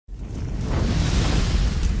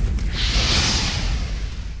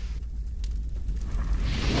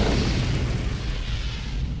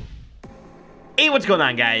Hey, what's going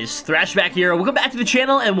on, guys? Thrash back here. Welcome back to the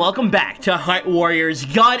channel and welcome back to Hut Warriors.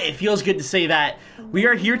 God, it feels good to say that. We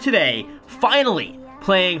are here today, finally,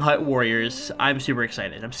 playing Hut Warriors. I'm super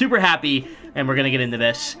excited. I'm super happy, and we're going to get into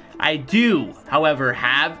this. I do, however,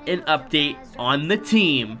 have an update on the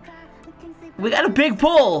team. We got a big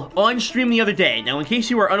pull on stream the other day. Now, in case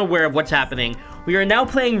you are unaware of what's happening, we are now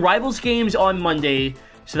playing Rivals games on Monday,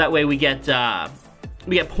 so that way we get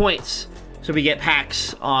points. So we get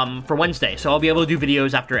packs for Wednesday. So I'll be able to do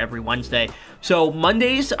videos after every Wednesday. So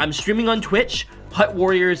Mondays, I'm streaming on Twitch, Hut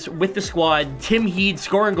Warriors with the squad, Tim Heed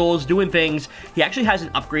scoring goals, doing things. He actually has an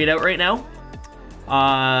upgrade out right now.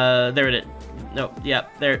 There it is. No, yeah,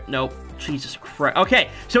 there, no. Jesus Christ. Okay,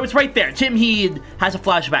 so it's right there. Tim Heed has a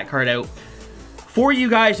flashback card out. For you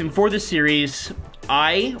guys and for this series,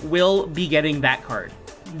 I will be getting that card.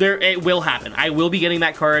 It will happen. I will be getting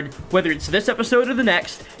that card, whether it's this episode or the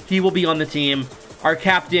next. He will be on the team. Our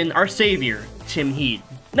captain, our savior, Tim Heed.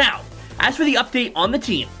 Now, as for the update on the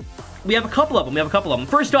team, we have a couple of them.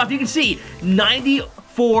 First off, you can see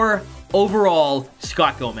 94 overall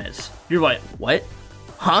Scott Gomez. You're like, what?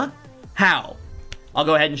 Huh? How? I'll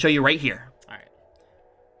go ahead and show you right here. All right.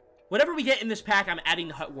 Whatever we get in this pack, I'm adding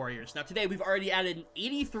the Hut Warriors. Now, today we've already added an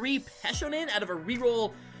 83 Peshonen out of a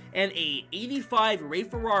reroll and a 85 Ray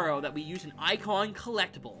Ferraro that we use an icon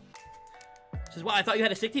collectible. Says, wow, I thought you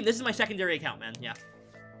had a sick team. This is my secondary account, man. Yeah.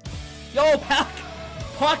 Yo,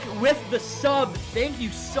 Puck with the sub. Thank you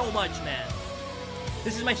so much, man.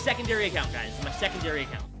 This is my secondary account, guys. This is my secondary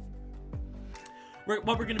account. What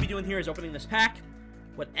we're going to be doing here is opening this pack.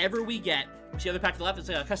 Whatever we get, see the other pack to the left, it's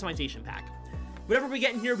a customization pack. Whatever we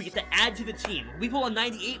get in here, we get to add to the team. We pull a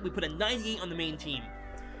 98, we put a 98 on the main team.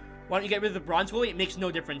 Why don't you get rid of the bronze goalie? It makes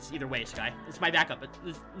no difference either way, Sky. It's my backup.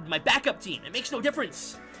 It's my backup team. It makes no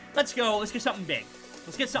difference. Let's go. Let's get something big.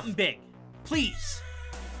 Let's get something big. Please.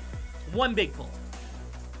 One big pull.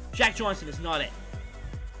 Jack Johnson is not it.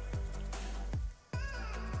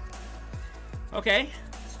 Okay.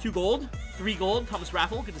 It's 2 gold. 3 gold. Thomas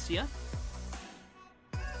Raffle. Good to see ya.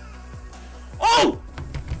 Oh!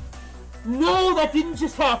 No, that didn't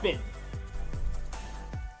just happen.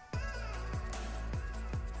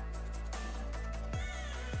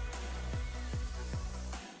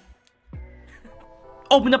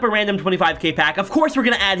 Opened up a random 25k pack. Of course, we're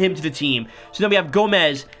going to add him to the team. So then we have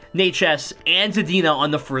Gomez, Natchez, and Zadina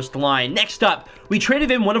on the first line. Next up, we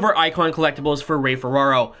traded in one of our icon collectibles for Ray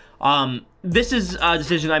Ferraro. This is a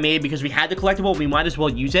decision I made because we had the collectible. We might as well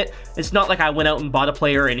use it. It's not like I went out and bought a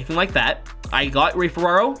player or anything like that. I got Ray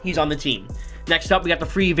Ferraro. He's on the team. Next up, we got the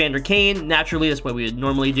free Vander Kane. Naturally, that's what we would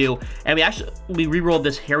normally do. And we re-rolled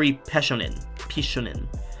this Harry Peshonen.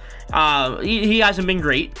 He hasn't been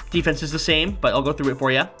great. Defense is the same, but I'll go through it for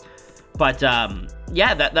you. But,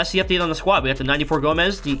 yeah, that's the update on the squad. We got the 94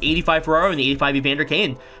 Gomez, the 85 Ferraro, and the 85 Evander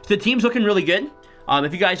Kane. So the team's looking really good.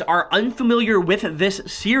 If you guys are unfamiliar with this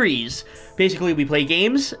series, basically we play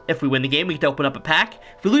games. If we win the game, we get to open up a pack.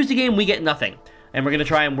 If we lose the game, we get nothing. And we're going to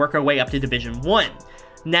try and work our way up to Division 1.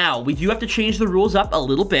 Now, we do have to change the rules up a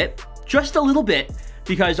little bit, just a little bit,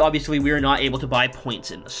 because obviously we are not able to buy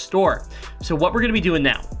points in the store. So what we're going to be doing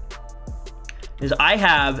now is I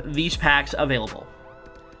have these packs available.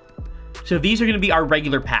 So these are going to be our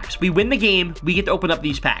regular packs. We win the game, we get to open up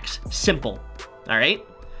these packs. Simple. All right?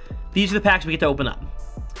 These are the packs we get to open up.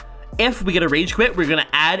 If we get a rage quit, we're going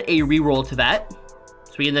to add a reroll to that.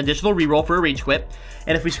 So we get an additional reroll for a rage quit.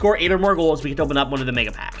 And if we score 8 or more goals, we get to open up one of the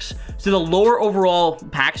mega packs. So the lower overall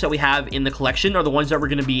packs that we have in the collection are the ones that we're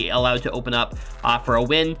going to be allowed to open up for a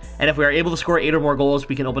win. And if we are able to score 8 or more goals,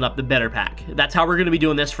 we can open up the better pack. That's how we're going to be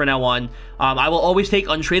doing this from now on. I will always take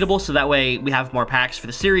untradeable, so that way we have more packs for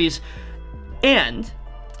the series. And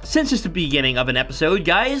since it's the beginning of an episode,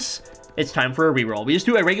 guys, it's time for a reroll. We just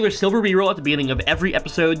do a regular silver reroll at the beginning of every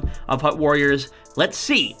episode of Hut Warriors. Let's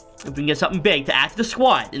see if we can get something big to add to the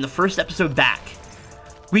squad in the first episode back.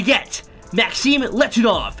 We get Maxim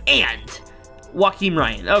Lechudov and Joaquin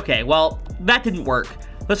Ryan. Okay, well, that didn't work.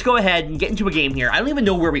 Let's go ahead and get into a game here. I don't even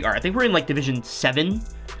know where we are. I think we're in, like, Division 7.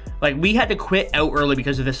 Like, we had to quit out early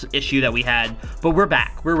because of this issue that we had, but we're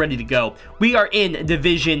back. We're ready to go. We are in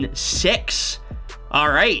Division 6. All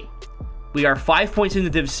right. We are 5 points into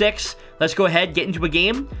Div 6. Let's go ahead, get into a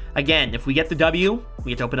game. Again, if we get the W,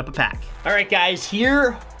 we get to open up a pack. All right, guys,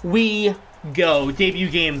 here we go. Debut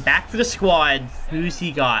game, back for the squad. Who's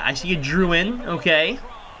he got? I see a Druin, okay.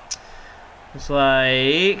 It's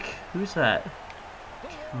like, who's that?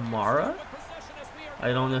 Kamara? I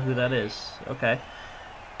don't know who that is. Okay.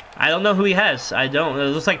 I don't know who he has. I don't. It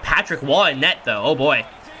looks like Patrick Waugh in net, though. Oh, boy.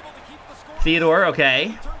 Theodore,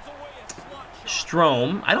 okay.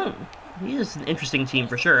 Strome. I don't He's an interesting team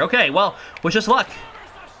for sure. Okay, well, wish us luck.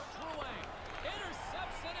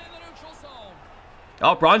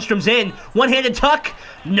 Oh, Braunstrom's in. One-handed tuck.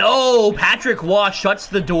 No, Patrick Waugh shuts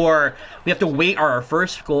the door. We have to wait our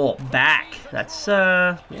first goal back. That's,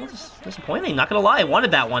 disappointing. Not going to lie. I wanted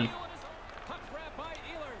that one.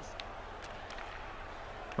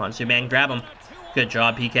 Come on, Subban, grab him. Good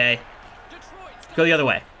job, PK. Go the other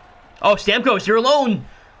way. Oh, Stamkos, you're alone.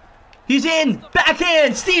 He's in.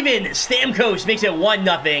 Backhand. Steven Stamkos makes it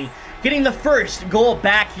 1-0. Getting the first goal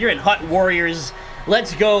back here in Hut Warriors.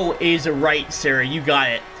 Let's go is right, sir. You got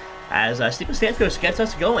it. As Steven Stamkos gets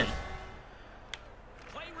us going.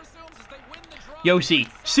 Yossi.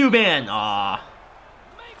 Subban. Aw.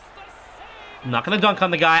 I'm not going to dunk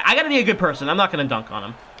on the guy. I got to be a good person. I'm not going to dunk on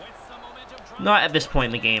him. Not at this point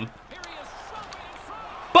in the game.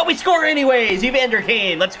 But we score anyways. Evander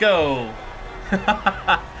Kane. Let's go.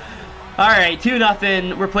 Alright,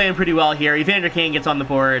 2-0. We're playing pretty well here. Evander Kane gets on the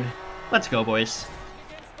board. Let's go, boys.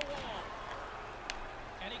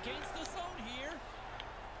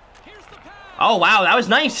 Oh, wow, that was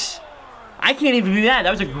nice. I can't even do that.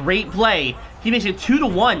 That was a great play. He makes it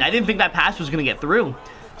 2-1. I didn't think that pass was going to get through.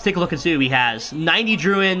 Let's take a look and see who he has. 90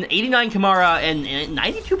 Druin, 89 Kamara, and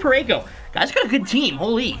 92 Pareko. Guy's got a good team.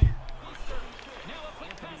 Holy.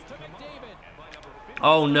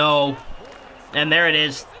 Oh, no. And there it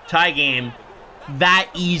is. Tie game. That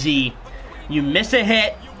easy. You miss a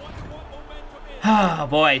hit. Oh,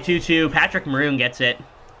 boy. 2-2. Patrick Maroon gets it.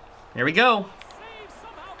 There we go.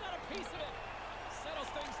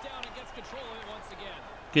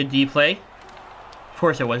 Good D play. Of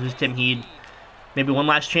course it was. It was Tim Heed. Maybe one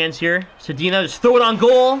last chance here. Sedina, just throw it on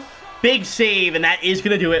goal. Big save, and that is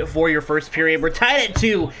going to do it for your first period. We're tied at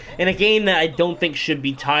 2 in a game that I don't think should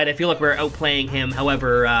be tied. I feel like we're outplaying him.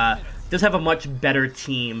 However, does have a much better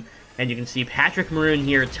team. And you can see Patrick Maroon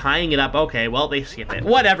here tying it up. Okay, well, they skip it.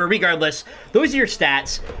 Whatever, regardless. Those are your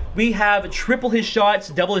stats. We have triple his shots,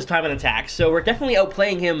 double his time on attack. So we're definitely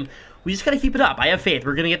outplaying him. We just got to keep it up. I have faith.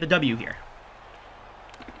 We're going to get the W here.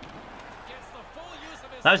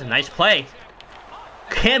 That was a nice play.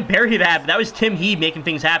 Can't bury that, but that was Tim Heed making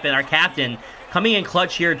things happen. Our captain coming in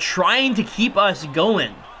clutch here, trying to keep us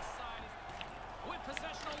going.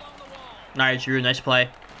 Alright, Drew, nice play.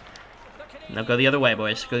 Now go the other way,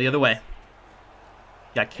 boys. Go the other way.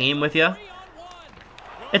 Got Kane with you.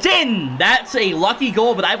 It's in! That's a lucky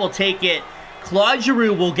goal, but I will take it. Claude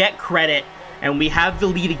Giroux will get credit, and we have the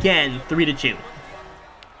lead again, 3-2.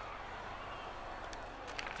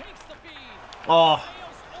 Oh,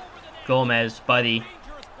 Gomez, buddy.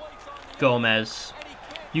 Gomez.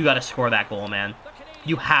 You got to score that goal, man.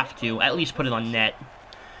 You have to. At least put it on net.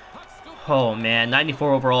 Oh, man.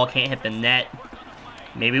 94 overall. Can't hit the net.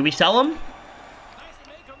 Maybe we sell him?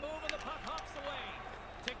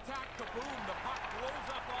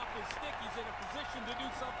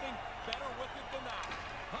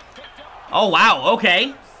 Oh, wow.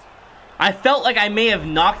 Okay. I felt like I may have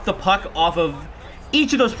knocked the puck off of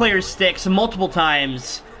each of those players' sticks multiple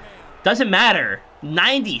times. Doesn't matter.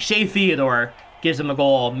 90, Shea Theodore gives him a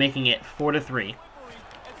goal, making it 4-3.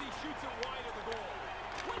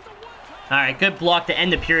 Alright, good block to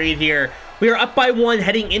end the period here. We are up by 1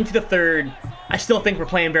 heading into the third. I still think we're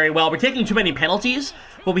playing very well. We're taking too many penalties,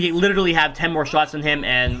 but we literally have 10 more shots than him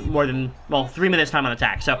and more than, well, 3 minutes time on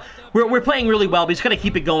attack. So we're playing really well. We just got to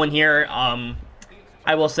keep it going here.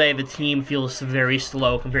 I will say the team feels very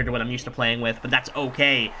slow compared to what I'm used to playing with, but that's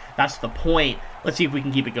okay. That's the point. Let's see if we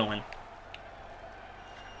can keep it going.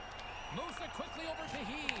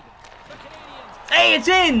 Hey, it's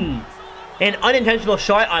in! An unintentional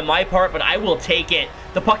shot on my part, but I will take it.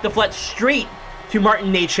 The puck deflects straight to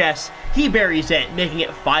Martin Necas. He buries it, making it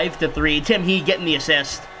 5-3. Tim Heed getting the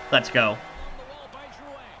assist. Let's go.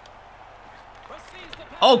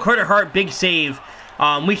 Oh, Carter Hart, big save.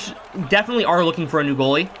 We definitely are looking for a new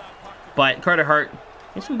goalie, but Carter Hart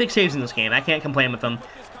made some big saves in this game. I can't complain with him.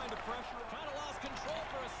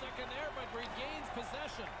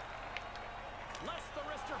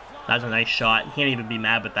 That's a nice shot. Can't even be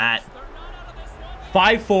mad with that.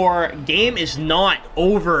 5-4. Game is not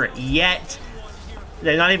over yet.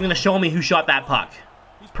 They're not even going to show me who shot that puck.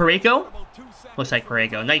 Pareko? Looks like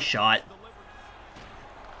Pareko. Nice shot.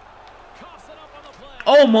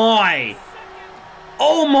 Oh my!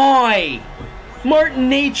 Oh my! Martin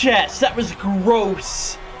Necas. That was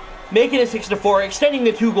gross. Making it 6-4. Extending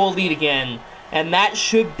the 2-goal lead again. And that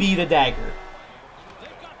should be the dagger.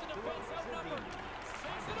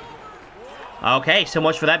 Okay, so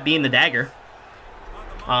much for that being the dagger.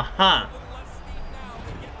 Uh-huh.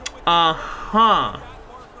 Uh-huh.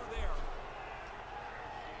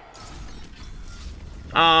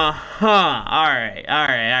 Uh-huh. Alright.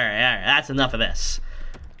 That's enough of this.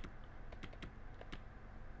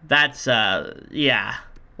 That's, yeah.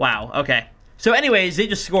 Wow, okay. So anyways, they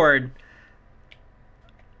just scored.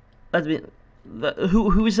 Let's be...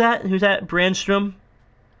 Who is that? Who's that? Brandstrom?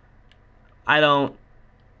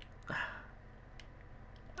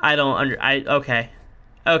 Okay.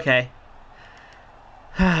 Okay.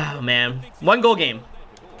 Oh, man. 1 goal game.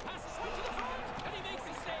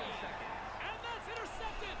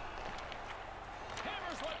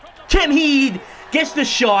 Tim Heed gets the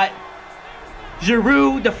shot.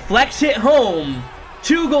 Giroux deflects it home.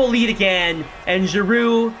 2-goal lead again. And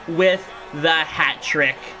Giroux with the hat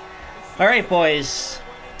trick. All right, boys.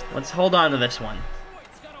 Let's hold on to this one.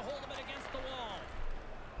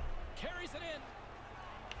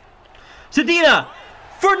 Zadina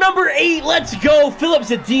for number 8. Let's go. Philip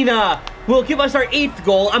Zadina will give us our 8th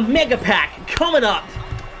goal. A mega pack coming up.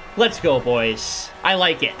 Let's go, boys. I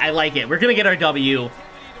like it. I like it. We're going to get our W.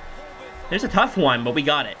 There's a tough one, but we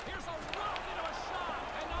got it.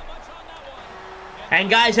 And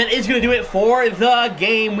guys, that is going to do it for the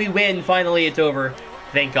game. We win. Finally, it's over.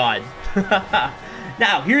 Thank God.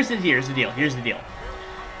 Now, here's the deal.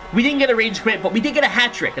 We didn't get a rage quit, but we did get a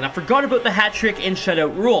hat trick. And I forgot about the hat trick and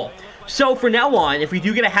shutout rule. So for now on, if we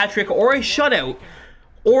do get a hat trick or a shutout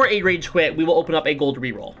or a rage quit, we will open up a gold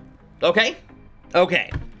reroll. Okay? Okay.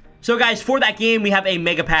 So guys, for that game, we have a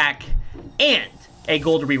mega pack and a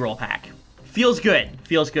gold reroll pack. Feels good.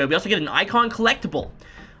 Feels good. We also get an icon collectible.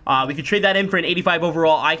 We could trade that in for an 85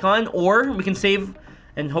 overall icon, or we can save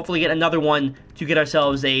and hopefully get another one to get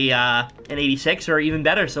ourselves a an 86 or even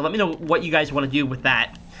better. So let me know what you guys want to do with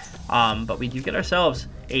that. But we do get ourselves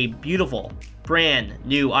a beautiful, brand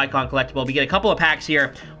new icon collectible. We get a couple of packs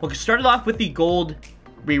here. We'll start it off with the gold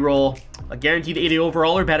reroll. A guaranteed 80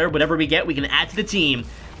 overall or better. Whatever we get, we can add to the team.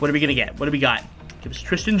 What are we going to get? What do we got? Give us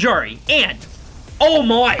Tristan Jarry. And, oh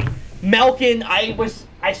my, Malkin.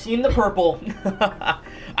 I seen the purple.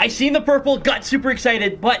 I seen the purple, got super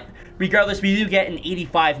excited, but regardless, we do get an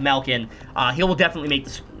 85 Malkin. He will definitely make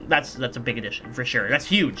this. That's a big addition, for sure. That's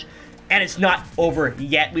huge. And it's not over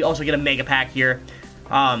yet. We also get a mega pack here.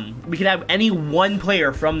 We can have any one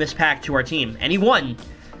player from this pack to our team. Any one.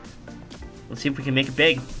 Let's see if we can make it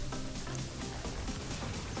big.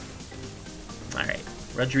 Alright.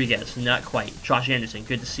 Rodriguez, not quite. Josh Anderson,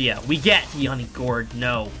 good to see ya. We get Yanni Gord.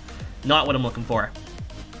 No. Not what I'm looking for.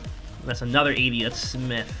 That's another 80. That's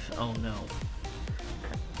Smith. Oh, no.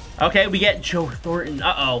 Okay, we get Joe Thornton.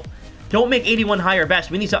 Uh-oh. Don't make 81 high or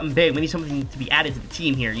best. We need something big. We need something to be added to the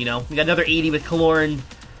team here, you know? We got another 80 with Killorn.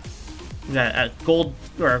 We got a gold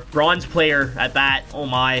or a bronze player at that. Oh,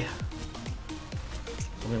 my.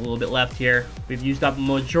 Only a little bit left here. We've used up a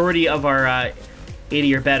majority of our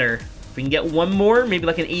 80 or better. If we can get one more, maybe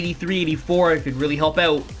like an 83, 84, it could really help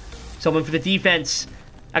out. Someone for the defense.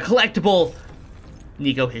 A collectible.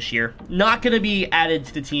 Nico Hischier. Not going to be added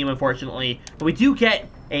to the team, unfortunately. But we do get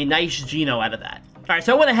a nice Gino out of that. Alright,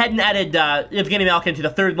 so I went ahead and added Evgeny Malkin to the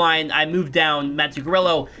third line. I moved down Matt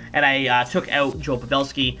Zuccarello, and I took out Joe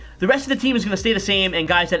Pavelski. The rest of the team is going to stay the same, and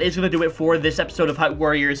guys, that is going to do it for this episode of Hut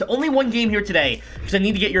Warriors. Only one game here today, because I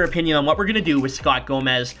need to get your opinion on what we're going to do with Scott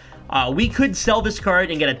Gomez. We could sell this card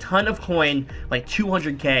and get a ton of coin, like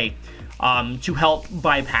 200k, to help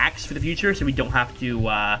buy packs for the future, so we don't have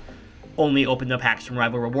to only open the packs from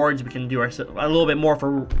Rival Rewards. We can do a little bit more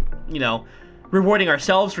for, you know, rewarding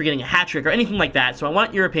ourselves for getting a hat trick or anything like that. So I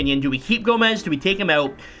want your opinion. Do we keep Gomez? Do we take him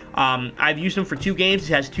out? I've used him for 2 games.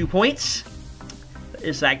 He has 2 points.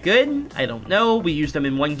 Is that good? I don't know. We used him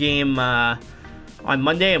in 1 game on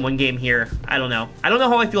Monday and 1 game here. I don't know. I don't know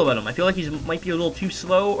how I feel about him. I feel like he might be a little too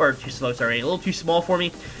slow, or a little too small for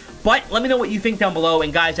me. But let me know what you think down below.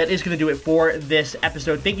 And guys, that is going to do it for this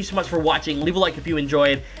episode. Thank you so much for watching. Leave a like if you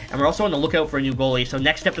enjoyed. And we're also on the lookout for a new goalie. So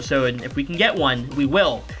next episode, if we can get one, we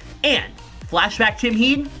will. And flashback Tim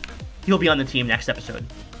Heed, he'll be on the team next episode.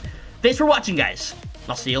 Thanks for watching, guys.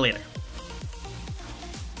 I'll see you later.